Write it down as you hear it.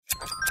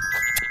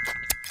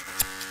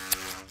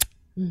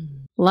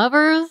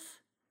Lovers,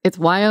 it's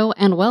Wyo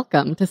and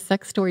welcome to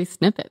Sex Story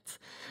Snippets,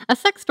 a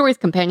sex stories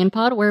companion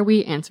pod where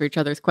we answer each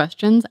other's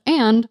questions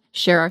and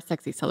share our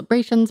sexy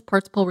celebrations,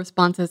 parts poll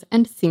responses,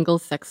 and single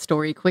sex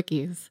story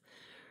quickies.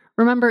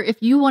 Remember,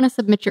 if you want to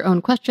submit your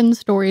own questions,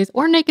 stories,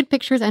 or naked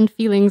pictures and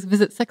feelings,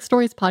 visit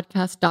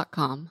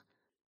sexstoriespodcast.com.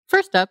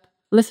 First up,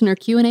 listener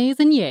Q&As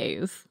and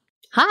yays.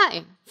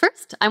 Hi!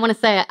 First, I want to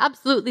say I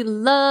absolutely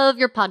love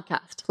your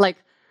podcast.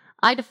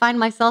 I define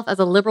myself as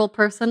a liberal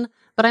person,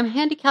 but I'm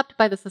handicapped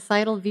by the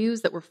societal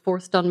views that were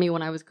forced on me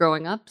when I was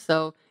growing up,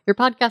 so your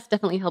podcast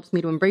definitely helps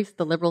me to embrace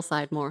the liberal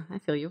side more. I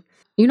feel you.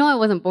 You know I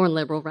wasn't born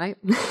liberal, right?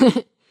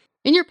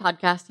 In your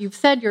podcast, you've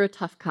said you're a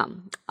tough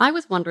cum. I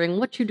was wondering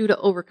what you do to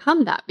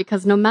overcome that,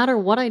 because no matter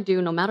what I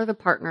do, no matter the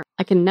partner,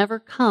 I can never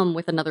come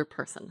with another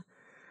person.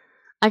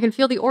 I can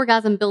feel the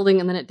orgasm building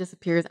and then it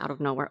disappears out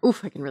of nowhere.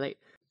 Oof, I can relate.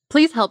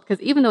 Please help,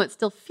 because even though it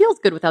still feels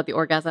good without the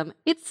orgasm,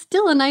 it's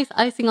still a nice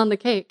icing on the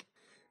cake.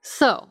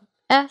 So,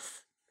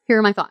 here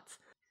are my thoughts.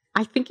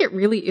 I think it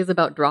really is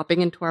about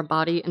dropping into our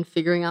body and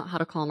figuring out how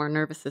to calm our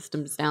nervous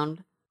systems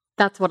down.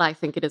 That's what I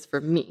think it is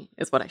for me,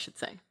 is what I should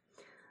say.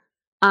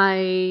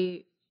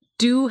 I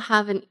do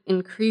have an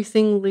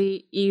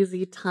increasingly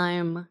easy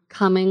time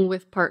coming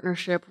with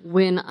partnership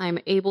when I'm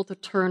able to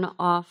turn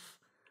off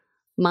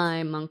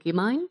my monkey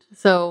mind.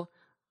 So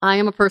I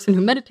am a person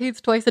who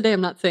meditates twice a day.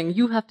 I'm not saying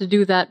you have to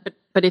do that,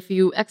 but if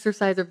you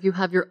exercise or if you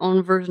have your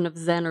own version of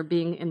Zen or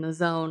being in the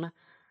zone,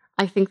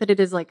 I think that it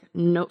is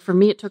for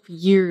me, it took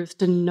years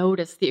to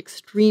notice the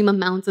extreme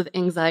amounts of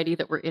anxiety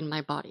that were in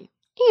my body.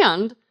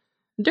 And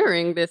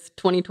during this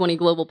 2020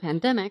 global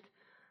pandemic,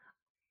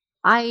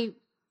 I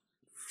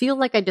feel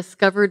like I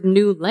discovered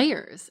new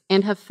layers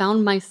and have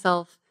found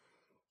myself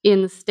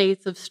in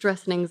states of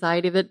stress and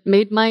anxiety that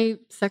made my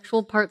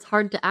sexual parts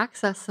hard to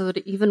access, so that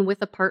even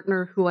with a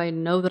partner who I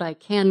know that I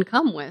can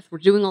come with, we're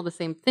doing all the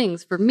same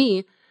things. For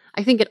me,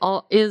 I think it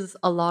all is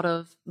a lot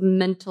of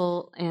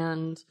mental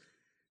and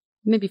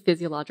maybe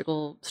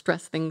physiological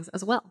stress things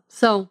as well.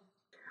 So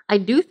I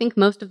do think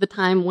most of the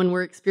time when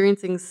we're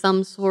experiencing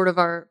some part of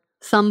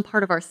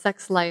our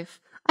sex life,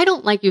 I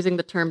don't like using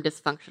the term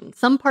dysfunction,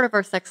 some part of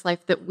our sex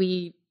life that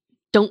we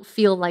don't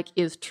feel like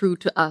is true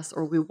to us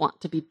or we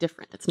want to be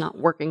different. It's not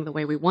working the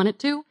way we want it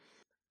to.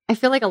 I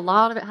feel like a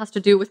lot of it has to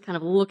do with kind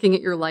of looking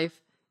at your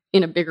life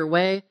in a bigger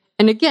way.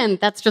 And again,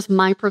 that's just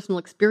my personal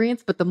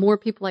experience, but the more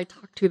people I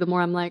talk to, the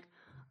more I'm like,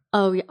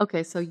 oh, yeah,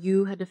 okay, so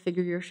you had to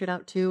figure your shit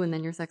out too, and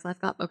then your sex life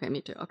got, okay,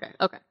 me too, okay.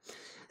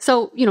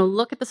 So,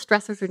 look at the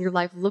stressors in your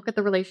life, look at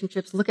the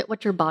relationships, look at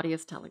what your body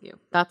is telling you.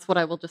 That's what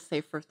I will just say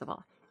first of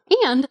all.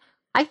 And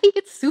I think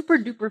it's super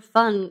duper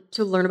fun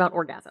to learn about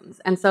orgasms.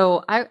 And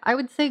so I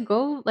would say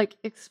go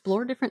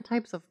explore different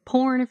types of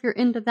porn if you're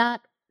into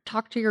that.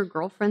 Talk to your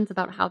girlfriends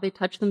about how they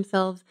touch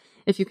themselves.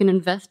 If you can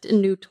invest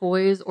in new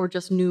toys or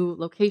just new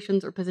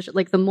locations or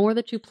positions, the more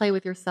that you play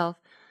with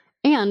yourself.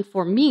 And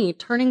for me,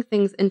 turning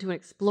things into an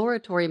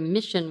exploratory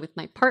mission with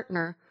my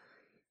partner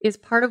is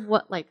part of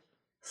what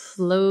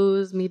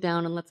slows me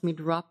down and lets me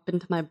drop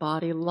into my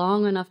body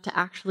long enough to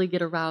actually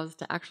get aroused,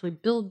 to actually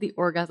build the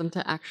orgasm,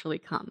 to actually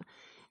come.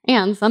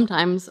 And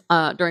sometimes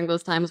during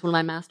those times when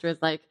my master is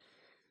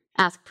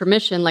ask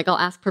permission, I'll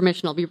ask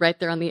permission, I'll be right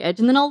there on the edge,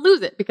 and then I'll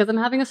lose it because I'm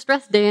having a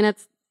stress day and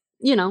it's,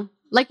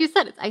 like you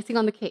said, it's icing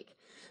on the cake.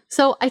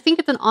 So I think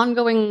it's an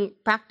ongoing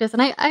practice.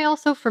 And I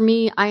also, for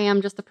me, I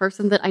am just a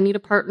person that I need a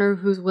partner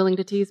who's willing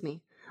to tease me.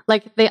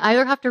 They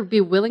either have to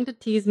be willing to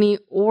tease me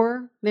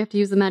or they have to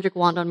use the magic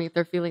wand on me if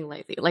they're feeling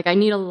lazy. I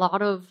need a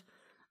lot of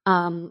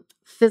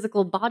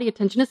physical body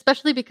attention,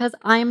 especially because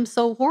I'm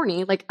so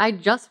horny. I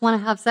just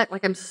want to have sex.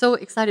 I'm so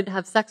excited to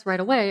have sex right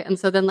away. And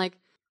so then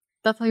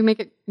that's how you make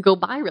it go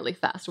by really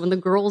fast when the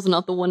girl's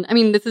not the one. I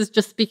mean, this is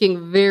just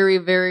speaking very,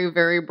 very,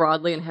 very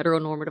broadly and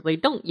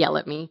heteronormatively. Don't yell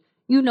at me.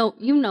 You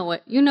know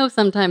it.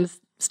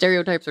 Sometimes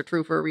stereotypes are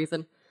true for a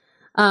reason.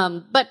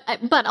 But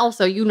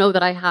also,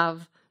 that I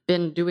have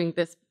been doing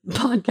this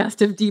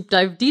podcast of deep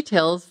dive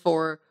details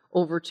for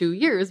over 2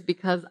 years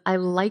because I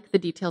like the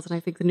details and I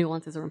think the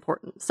nuances are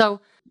important. So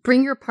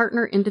bring your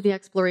partner into the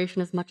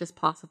exploration as much as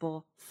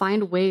possible.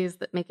 Find ways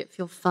that make it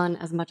feel fun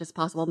as much as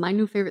possible. My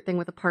new favorite thing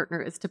with a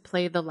partner is to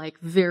play the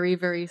very,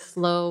 very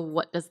slow,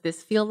 what does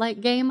this feel like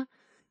game?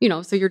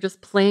 So you're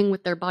just playing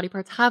with their body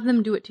parts. Have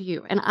them do it to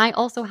you. And I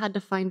also had to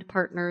find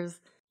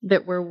partners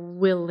that were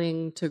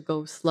willing to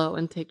go slow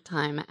and take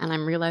time. And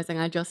I'm realizing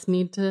I just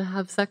need to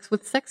have sex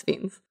with sex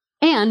fiends.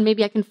 And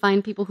maybe I can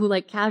find people who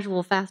like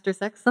casual, faster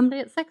sex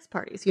someday at sex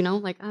parties,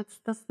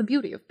 that's the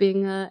beauty of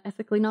being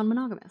ethically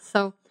non-monogamous.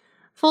 So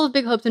full of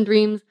big hopes and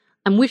dreams.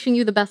 I'm wishing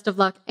you the best of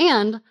luck.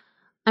 And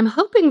I'm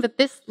hoping that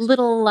this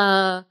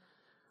little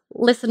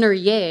listener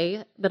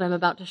yay that I'm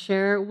about to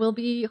share will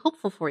be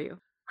hopeful for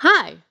you.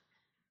 Hi.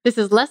 This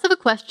is less of a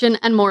question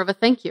and more of a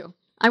thank you.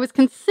 I was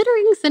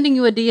considering sending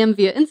you a DM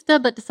via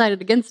Insta, but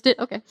decided against it.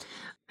 Okay.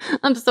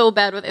 I'm so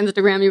bad with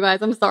Instagram, you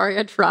guys. I'm sorry.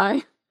 I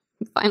try.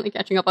 I'm finally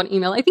catching up on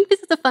email. I think this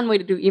is a fun way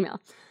to do email.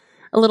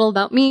 A little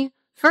about me.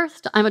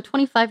 First, I'm a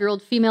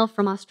 25-year-old female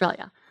from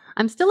Australia.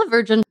 I'm still a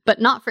virgin, but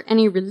not for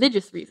any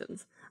religious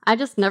reasons. I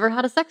just never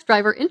had a sex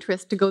drive or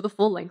interest to go the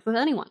full length with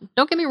anyone.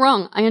 Don't get me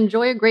wrong, I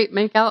enjoy a great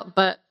makeout,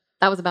 but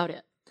that was about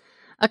it.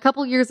 A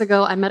couple years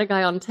ago, I met a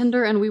guy on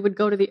Tinder and we would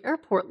go to the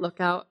airport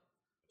lookout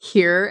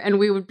here and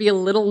we would be a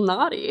little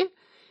naughty.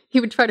 He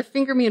would try to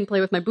finger me and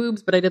play with my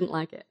boobs, but I didn't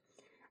like it.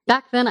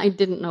 Back then, I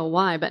didn't know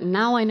why, but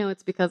now I know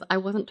it's because I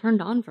wasn't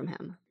turned on from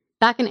him.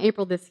 Back in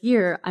April this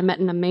year, I met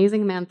an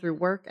amazing man through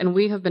work, and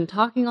we have been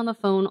talking on the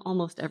phone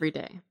almost every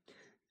day.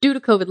 Due to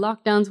COVID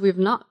lockdowns, we have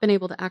not been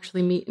able to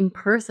actually meet in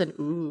person.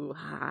 Ooh,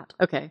 hot.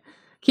 Okay.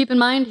 Keep in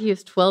mind, he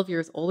is 12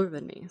 years older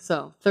than me,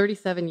 so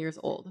 37 years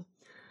old.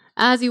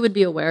 As you would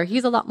be aware,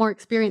 he's a lot more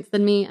experienced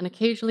than me, and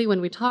occasionally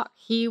when we talk,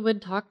 he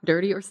would talk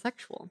dirty or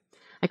sexual.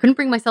 I couldn't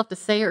bring myself to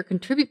say or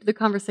contribute to the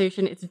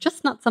conversation. It's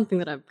just not something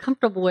that I'm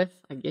comfortable with.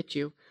 I get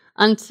you.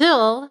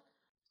 Until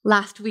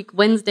last week,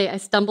 Wednesday, I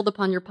stumbled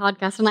upon your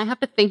podcast, and I have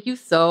to thank you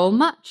so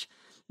much.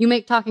 You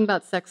make talking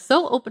about sex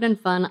so open and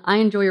fun. I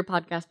enjoy your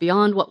podcast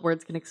beyond what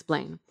words can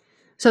explain.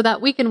 So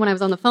that weekend when I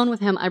was on the phone with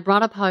him, I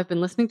brought up how I've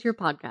been listening to your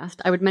podcast.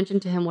 I would mention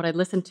to him what I'd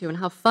listened to and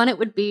how fun it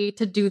would be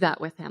to do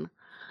that with him.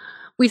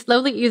 We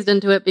slowly eased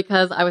into it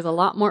because I was a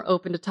lot more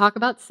open to talk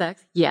about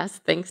sex. Yes,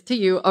 thanks to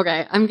you.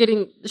 Okay,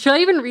 should I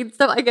even read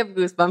stuff? I get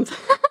goosebumps.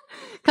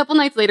 A couple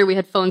nights later, we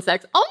had phone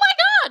sex. Oh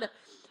my God!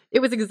 It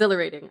was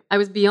exhilarating. I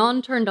was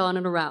beyond turned on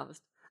and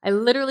aroused. I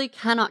literally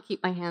cannot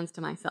keep my hands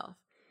to myself.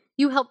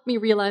 You helped me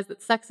realize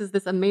that sex is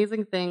this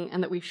amazing thing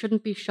and that we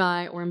shouldn't be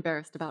shy or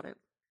embarrassed about it.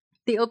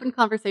 The open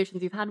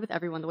conversations you've had with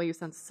everyone, the way you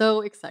sound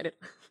so excited.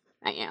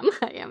 I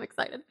am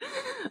excited.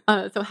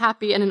 So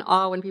happy and in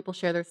awe when people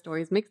share their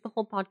stories makes the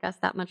whole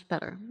podcast that much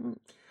better.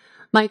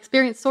 My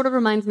experience sort of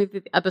reminds me of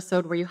the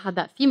episode where you had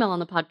that female on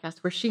the podcast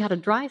where she had a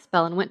dry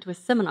spell and went to a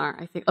seminar,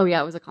 I think. Oh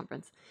yeah, it was a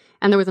conference.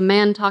 And there was a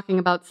man talking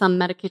about some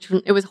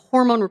medication. It was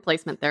hormone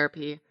replacement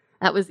therapy.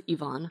 That was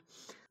Yvonne.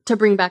 To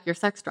bring back your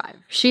sex drive.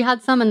 She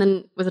had some and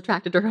then was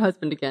attracted to her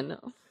husband again.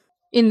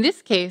 In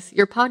this case,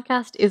 your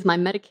podcast is my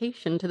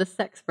medication to the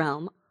sex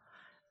realm.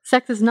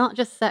 Sex is not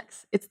just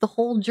sex. It's the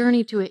whole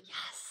journey to it.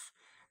 Yes.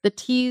 The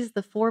tease,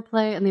 the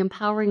foreplay, and the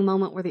empowering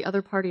moment where the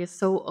other party is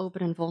so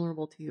open and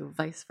vulnerable to you,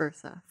 vice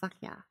versa. Fuck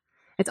yeah.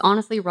 It's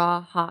honestly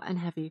raw, hot, and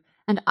heavy.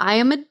 And I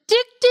am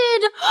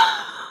addicted.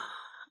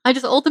 I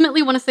just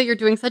ultimately want to say you're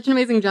doing such an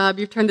amazing job.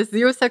 You've turned this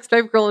zero sex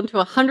drive girl into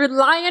a 100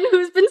 lion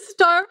who's been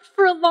starved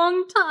for a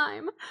long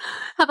time.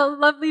 Have a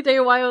lovely day,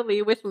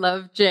 Wiley, with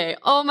love, Jay.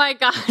 Oh my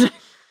God.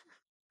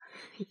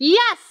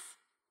 Yes.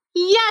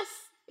 Yes.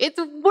 It's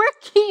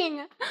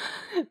working.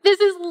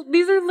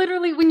 These are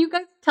literally, when you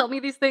guys tell me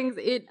these things,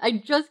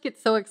 I just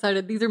get so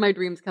excited. These are my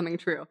dreams coming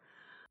true.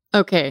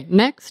 Okay,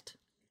 next,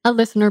 a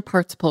listener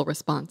parts poll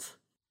response.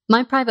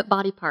 My private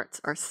body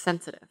parts are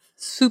sensitive,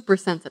 super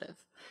sensitive.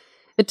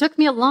 It took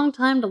me a long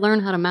time to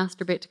learn how to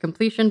masturbate to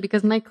completion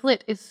because my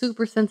clit is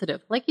super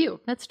sensitive. Like you,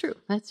 that's true.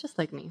 That's just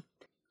like me.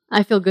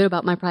 I feel good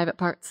about my private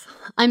parts.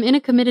 I'm in a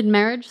committed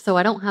marriage, so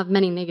I don't have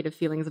many negative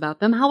feelings about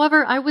them.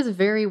 However, I was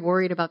very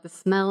worried about the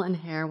smell and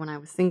hair when I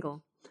was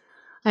single.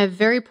 I have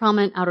very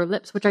prominent outer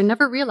lips, which I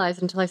never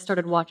realized until I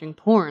started watching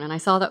porn, and I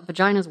saw that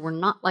vaginas were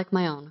not like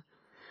my own.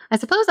 I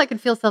suppose I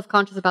could feel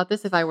self-conscious about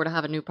this if I were to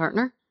have a new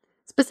partner.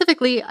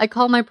 Specifically, I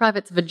call my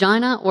privates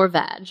vagina or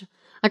vag.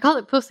 I call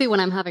it pussy when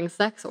I'm having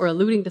sex or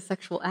alluding to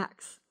sexual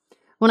acts.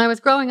 When I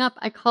was growing up,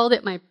 I called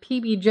it my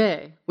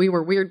PBJ. We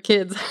were weird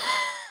kids.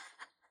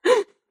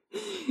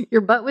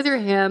 Your butt was your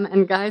ham,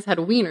 and guys had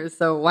wieners,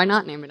 so why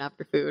not name it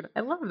after food? I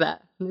love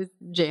that. There's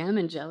jam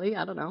and jelly,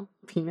 I don't know,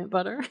 peanut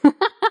butter.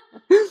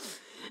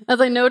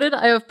 As I noted,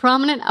 I have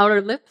prominent outer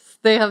lips.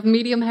 They have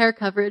medium hair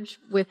coverage,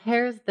 with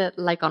hairs that,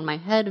 like on my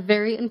head,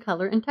 vary in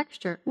color and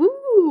texture.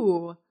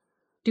 Ooh!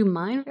 Do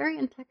mine vary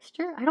in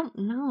texture? I don't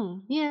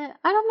know. Yeah,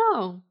 I don't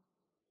know.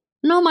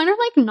 No, mine are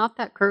like not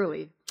that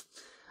curly.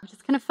 Which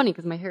is kind of funny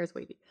because my hair is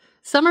wavy.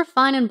 Some are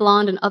fine and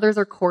blonde, and others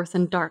are coarse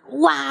and dark.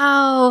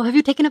 Wow! Have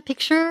you taken a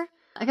picture?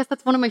 I guess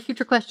that's one of my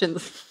future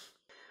questions.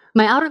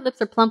 My outer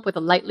lips are plump with a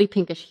lightly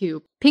pinkish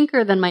hue,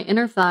 pinker than my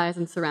inner thighs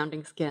and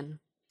surrounding skin.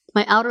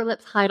 My outer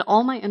lips hide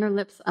all my inner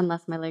lips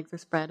unless my legs are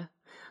spread.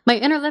 My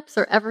inner lips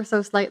are ever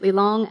so slightly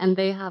long, and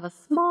they have a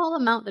small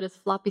amount that is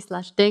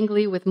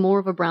floppy/dangly with more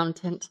of a brown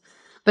tint.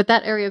 But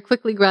that area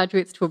quickly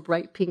graduates to a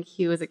bright pink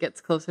hue as it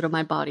gets closer to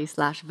my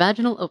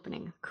body/vaginal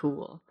opening.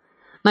 Cool.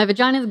 My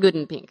vagina is good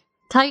and pink.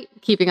 Tight,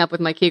 keeping up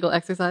with my Kegel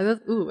exercises.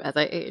 Ooh, as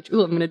I age.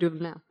 Ooh, I'm going to do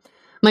them now.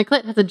 My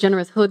clit has a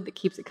generous hood that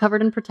keeps it covered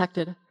and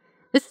protected.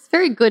 This is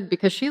very good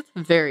because she's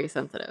very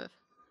sensitive.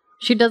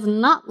 She does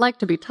not like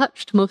to be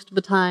touched most of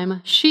the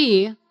time.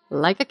 She,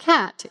 like a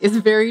cat, is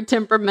very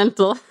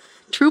temperamental.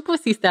 True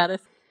pussy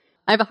status.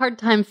 I have a hard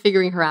time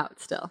figuring her out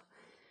still.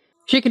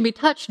 She can be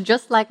touched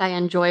just like I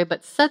enjoy,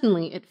 but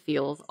suddenly it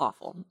feels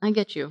awful. I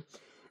get you.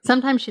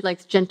 Sometimes she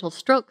likes gentle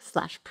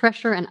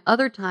strokes/pressure, and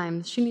other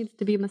times she needs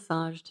to be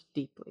massaged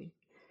deeply.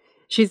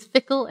 She's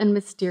fickle and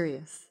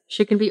mysterious.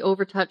 She can be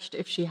overtouched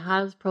if she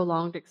has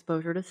prolonged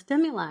exposure to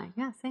stimuli.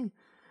 Yeah, same.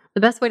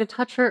 The best way to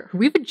touch her... Are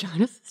we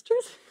vagina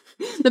sisters?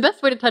 The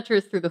best way to touch her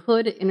is through the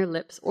hood, inner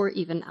lips, or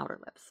even outer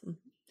lips.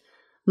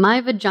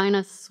 My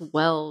vagina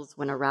swells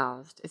when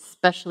aroused,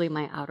 especially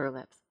my outer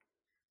lips.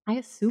 I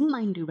assume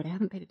mine do, but I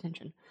haven't paid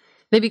attention.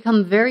 They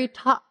become very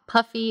taut,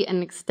 puffy,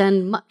 and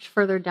extend much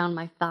further down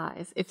my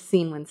thighs if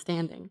seen when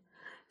standing.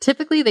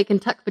 Typically, they can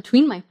tuck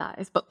between my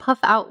thighs, but puff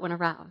out when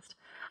aroused.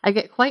 I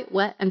get quite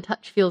wet, and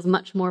touch feels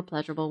much more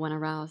pleasurable when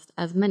aroused,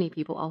 as many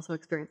people also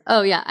experience.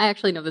 Oh, yeah, I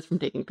actually know this from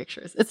taking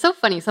pictures. It's so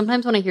funny.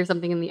 Sometimes when I hear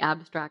something in the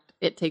abstract,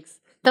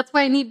 that's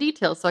why I need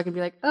details, so I can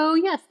be like, oh,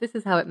 yes, this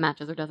is how it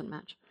matches or doesn't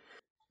match.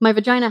 My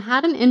vagina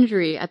had an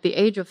injury at the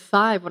age of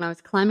 5 when I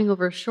was climbing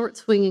over a short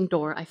swinging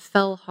door. I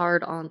fell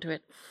hard onto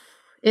it.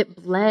 It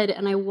bled,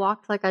 and I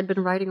walked like I'd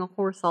been riding a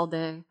horse all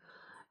day.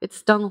 It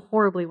stung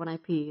horribly when I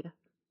peed.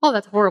 Oh,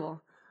 that's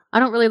horrible. I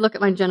don't really look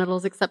at my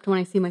genitals except when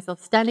I see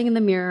myself standing in the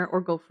mirror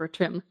or go for a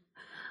trim.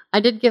 I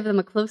did give them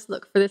a close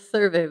look for this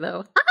survey,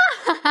 though.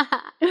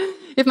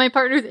 If my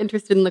partner's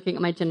interested in looking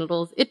at my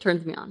genitals, it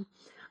turns me on.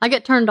 I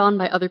get turned on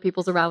by other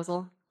people's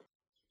arousal.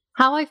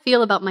 How I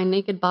feel about my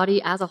naked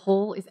body as a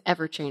whole is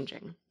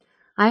ever-changing.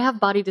 I have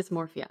body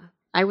dysmorphia.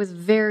 I was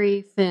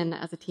very thin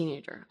as a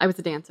teenager. I was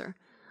a dancer.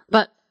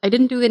 But I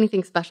didn't do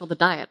anything special to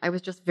diet. I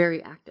was just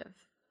very active.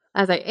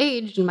 As I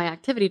aged and my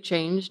activity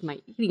changed, my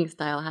eating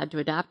style had to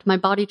adapt, my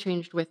body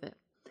changed with it.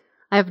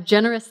 I have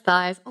generous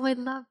thighs. Oh, I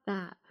love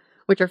that.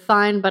 Which are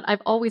fine, but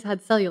I've always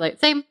had cellulite.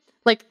 Same,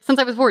 like since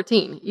I was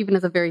 14, even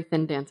as a very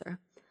thin dancer.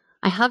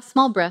 I have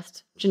small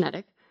breasts,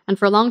 genetic, and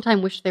for a long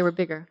time wished they were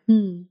bigger.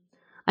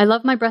 I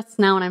love my breasts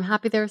now, and I'm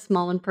happy they're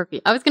small and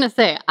perky. I was going to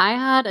say, I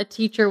had a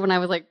teacher when I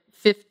was like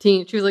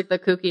 15. She was like the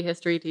kooky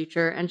history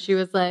teacher, and she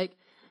was like,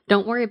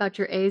 don't worry about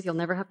your A's. You'll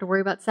never have to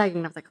worry about sagging.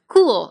 And I was like,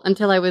 cool,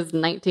 until I was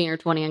 19 or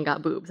 20 and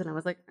got boobs. And I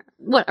was like,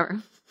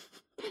 whatever.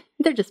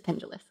 They're just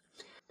pendulous.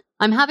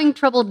 I'm having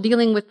trouble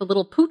dealing with the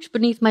little pooch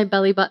beneath my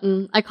belly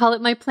button. I call it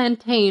my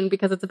plantain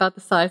because it's about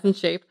the size and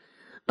shape.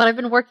 But I've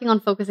been working on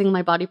focusing on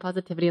my body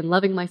positivity and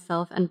loving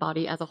myself and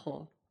body as a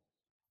whole.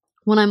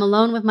 When I'm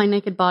alone with my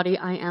naked body,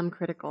 I am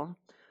critical.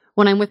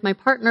 When I'm with my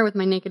partner with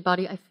my naked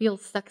body, I feel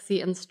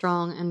sexy and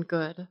strong and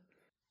good.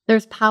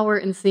 There's power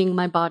in seeing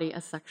my body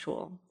as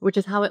sexual, which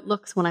is how it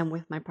looks when I'm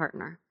with my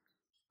partner.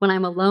 When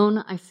I'm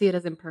alone, I see it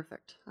as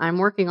imperfect. I'm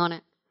working on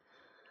it.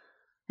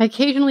 I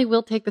occasionally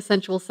will take the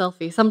sensual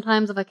selfie.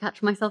 Sometimes if I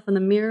catch myself in the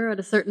mirror at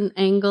a certain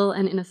angle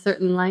and in a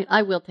certain light,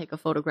 I will take a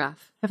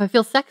photograph. If I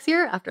feel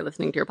sexier after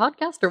listening to your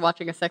podcast or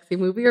watching a sexy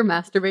movie or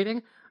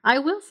masturbating, I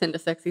will send a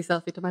sexy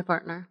selfie to my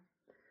partner.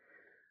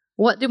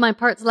 What do my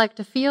parts like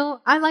to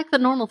feel? I like the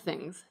normal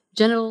things.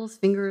 Genitals,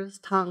 fingers,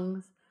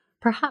 tongues.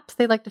 Perhaps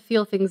they like to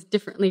feel things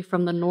differently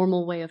from the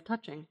normal way of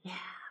touching. Yeah.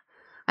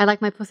 I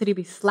like my pussy to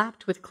be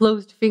slapped with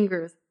closed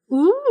fingers.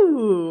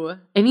 Ooh.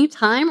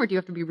 Anytime, or do you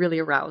have to be really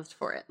aroused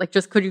for it? Like,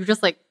 could you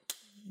just, like,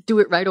 do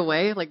it right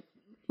away?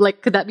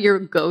 Like, could that be your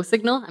go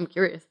signal? I'm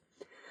curious.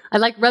 I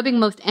like rubbing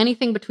most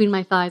anything between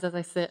my thighs as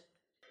I sit.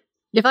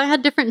 If I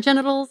had different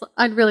genitals,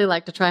 I'd really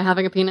like to try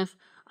having a penis.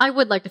 I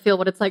would like to feel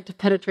what it's like to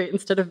penetrate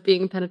instead of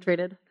being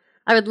penetrated.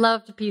 I would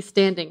love to pee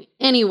standing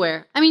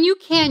anywhere. I mean, you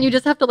can, you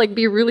just have to like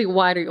be really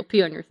wide or you'll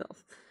pee on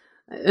yourself.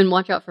 And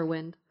watch out for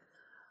wind.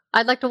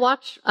 I'd like to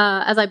watch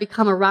as I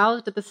become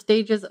aroused at the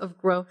stages of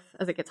growth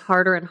as it gets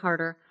harder and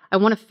harder. I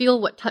want to feel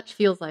what touch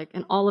feels like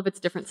in all of its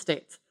different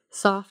states.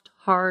 Soft,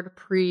 hard,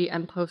 pre,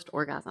 and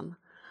post-orgasm.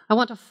 I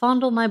want to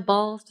fondle my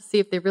balls to see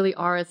if they really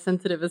are as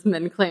sensitive as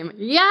men claim.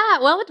 Yeah,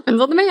 well, it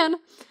depends on the man.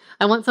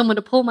 I want someone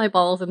to pull my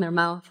balls in their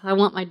mouth. I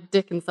want my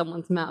dick in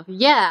someone's mouth.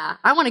 Yeah,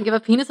 I want to give a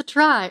penis a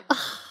try.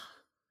 Ugh.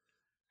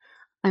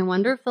 I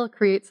wonder if they'll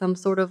create some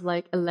sort of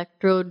like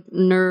electrode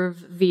nerve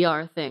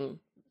VR thing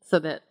so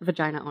that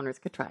vagina owners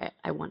could try it.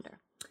 I wonder.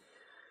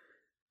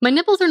 My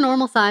nipples are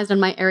normal sized and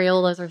my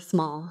areolas are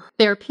small.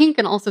 They are pink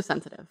and also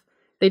sensitive.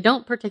 They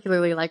don't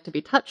particularly like to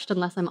be touched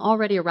unless I'm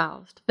already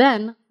aroused.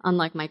 Then,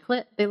 unlike my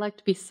clit, they like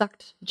to be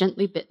sucked,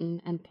 gently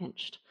bitten, and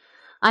pinched.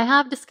 I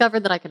have discovered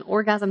that I can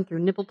orgasm through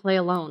nipple play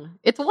alone.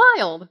 It's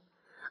wild!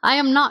 I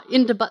am not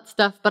into butt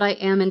stuff, but I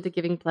am into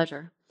giving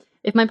pleasure.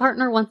 If my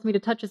partner wants me to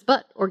touch his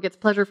butt or gets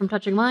pleasure from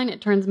touching mine,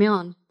 it turns me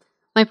on.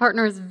 My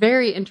partner is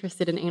very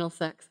interested in anal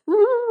sex.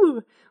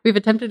 Woo! We've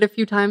attempted a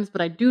few times, but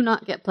I do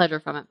not get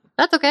pleasure from it.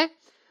 That's okay.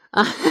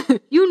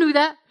 You knew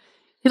that.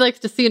 He likes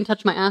to see and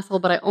touch my asshole,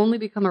 but I only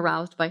become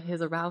aroused by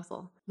his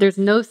arousal. There's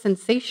no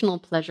sensational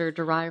pleasure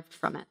derived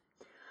from it.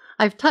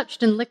 I've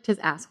touched and licked his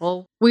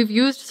asshole. We've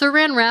used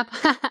saran wrap.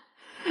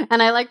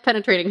 And I like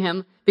penetrating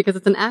him because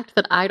it's an act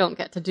that I don't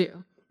get to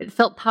do. It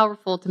felt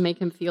powerful to make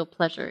him feel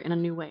pleasure in a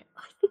new way.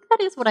 I think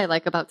that is what I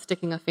like about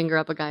sticking a finger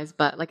up a guy's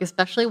butt, like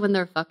especially when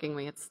they're fucking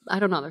me. I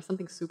don't know, there's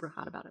something super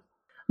hot about it.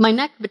 My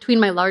neck between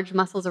my large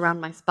muscles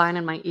around my spine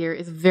and my ear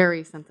is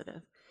very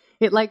sensitive.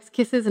 It likes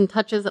kisses and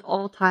touches at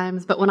all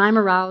times, but when I'm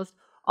aroused,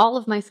 all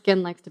of my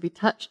skin likes to be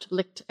touched,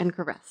 licked, and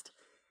caressed.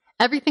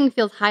 Everything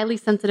feels highly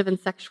sensitive and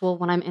sexual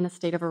when I'm in a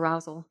state of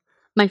arousal.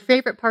 My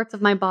favorite parts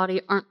of my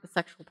body aren't the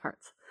sexual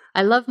parts.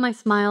 I love my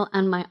smile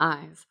and my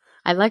eyes.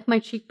 I like my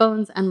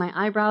cheekbones and my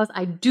eyebrows.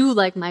 I do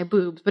like my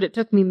boobs, but it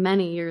took me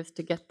many years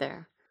to get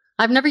there.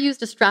 I've never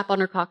used a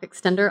strap-on or cock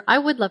extender. I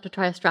would love to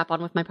try a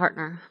strap-on with my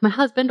partner, my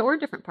husband or a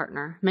different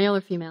partner, male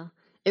or female.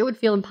 It would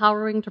feel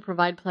empowering to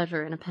provide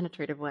pleasure in a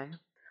penetrative way.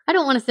 I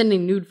don't want to send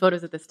any nude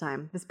photos at this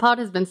time. This pod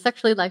has been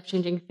sexually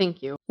life-changing,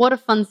 thank you. What a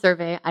fun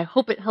survey. I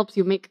hope it helps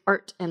you make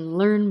art and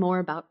learn more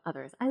about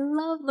others. I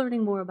love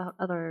learning more about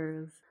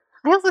others.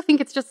 I also think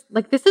it's just,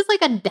 like, this is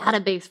like a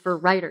database for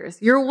writers.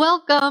 You're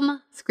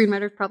welcome.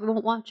 Screenwriters probably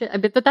won't watch it. I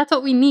bet that that's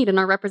what we need in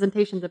our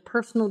representations of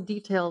personal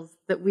details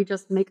that we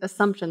just make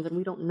assumptions and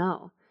we don't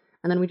know.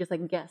 And then we just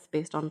like guess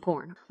based on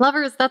porn.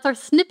 Lovers, that's our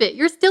snippet.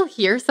 You're still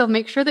here, so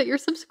make sure that you're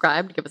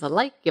subscribed. Give us a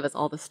like, give us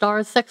all the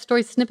stars. Sex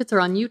Story Snippets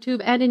are on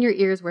YouTube and in your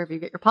ears wherever you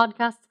get your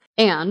podcasts.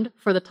 And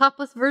for the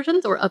topless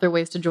versions or other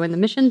ways to join the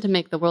mission to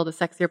make the world a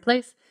sexier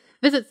place,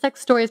 visit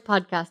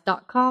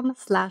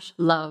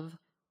sexstoriespodcast.com/love.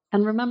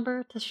 And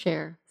remember to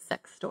share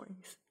sex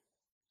stories.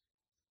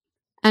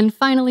 And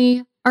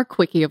finally, our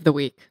quickie of the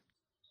week.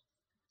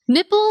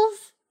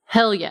 Nipples?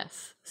 Hell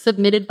yes.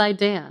 Submitted by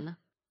Dan.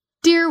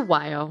 Dear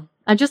Wyo,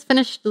 I just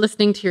finished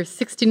listening to your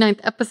 69th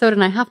episode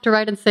and I have to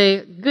write and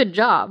say, good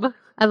job.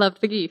 I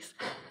loved the geese.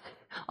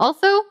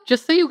 Also,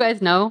 just so you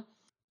guys know,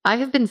 I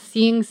have been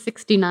seeing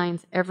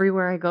 69s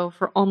everywhere I go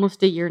for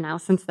almost a year now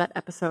since that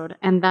episode,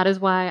 and that is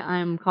why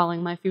I'm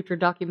calling my future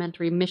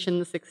documentary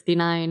Mission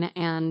 69,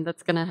 and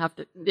that's gonna have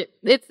to,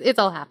 it's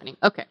all happening.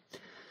 Okay.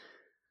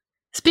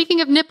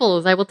 Speaking of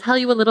nipples, I will tell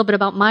you a little bit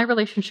about my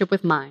relationship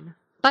with mine.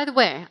 By the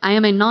way, I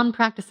am a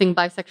non-practicing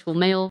bisexual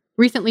male,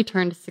 recently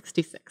turned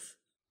 66.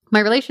 My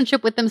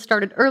relationship with them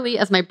started early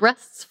as my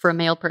breasts, for a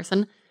male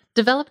person,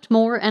 developed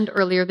more and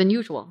earlier than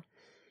usual.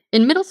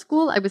 In middle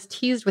school, I was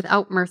teased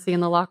without mercy in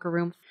the locker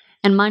room,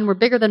 and mine were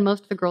bigger than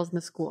most of the girls in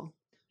the school.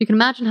 You can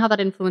imagine how that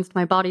influenced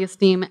my body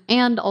esteem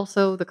and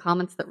also the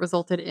comments that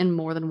resulted in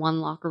more than one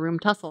locker room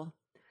tussle.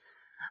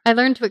 I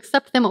learned to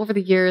accept them over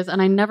the years,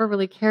 and I never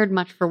really cared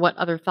much for what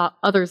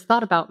others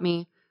thought about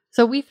me,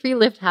 so we three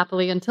lived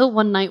happily until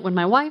one night when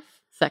my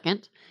wife,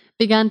 second,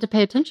 began to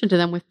pay attention to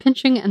them with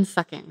pinching and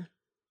sucking.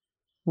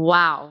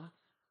 Wow,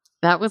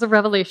 that was a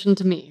revelation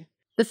to me.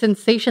 The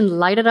sensation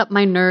lighted up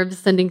my nerves,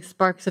 sending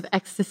sparks of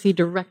ecstasy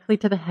directly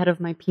to the head of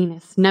my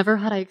penis. Never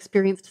had I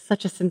experienced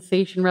such a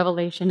sensation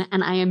revelation,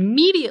 and I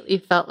immediately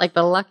felt like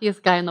the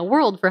luckiest guy in the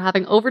world for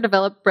having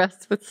overdeveloped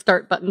breasts with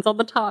start buttons on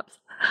the tops.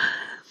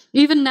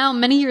 Even now,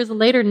 many years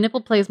later,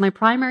 nipple play is my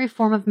primary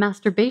form of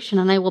masturbation,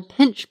 and I will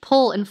pinch,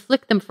 pull, and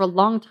flick them for a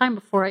long time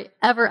before I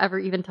ever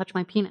even touch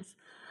my penis.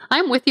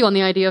 I'm with you on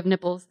the idea of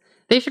nipples.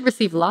 They should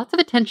receive lots of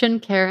attention,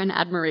 care, and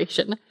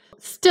admiration.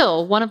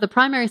 Still, one of the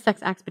primary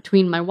sex acts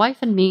between my wife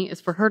and me is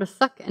for her to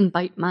suck and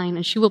bite mine,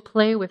 and she will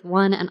play with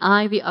one and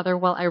I the other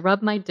while I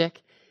rub my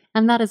dick,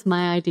 and that is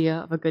my idea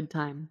of a good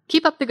time.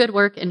 Keep up the good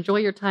work, enjoy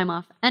your time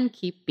off, and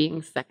keep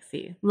being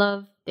sexy.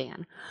 Love,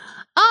 Dan.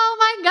 Oh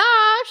my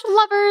gosh,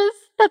 lovers!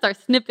 That's our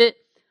snippet.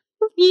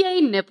 Yay,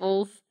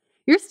 nipples.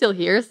 You're still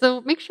here, so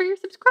make sure you're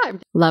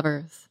subscribed.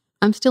 Lovers,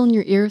 I'm still in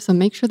your ear, so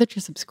make sure that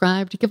you're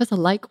subscribed. Give us a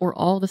like or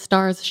all the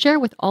stars. Share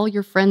with all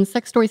your friends.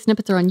 Sex Story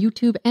Snippets are on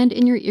YouTube and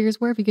in your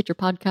ears wherever you get your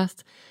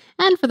podcasts.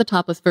 And for the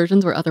topless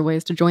versions or other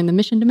ways to join the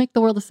mission to make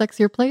the world a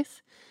sexier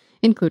place,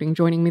 including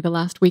joining me the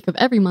last week of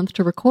every month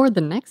to record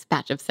the next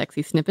batch of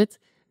sexy snippets,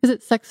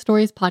 visit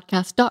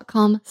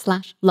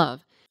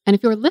sexstoriespodcast.com/love. And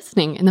if you're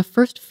listening in the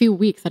first few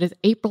weeks, that is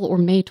April or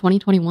May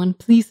 2021,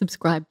 please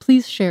subscribe,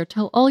 please share,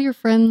 tell all your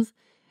friends,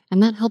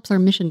 and that helps our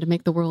mission to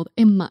make the world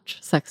a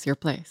much sexier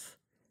place.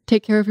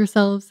 Take care of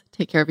yourselves,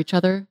 take care of each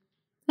other,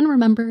 and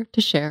remember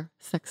to share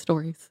sex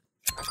stories.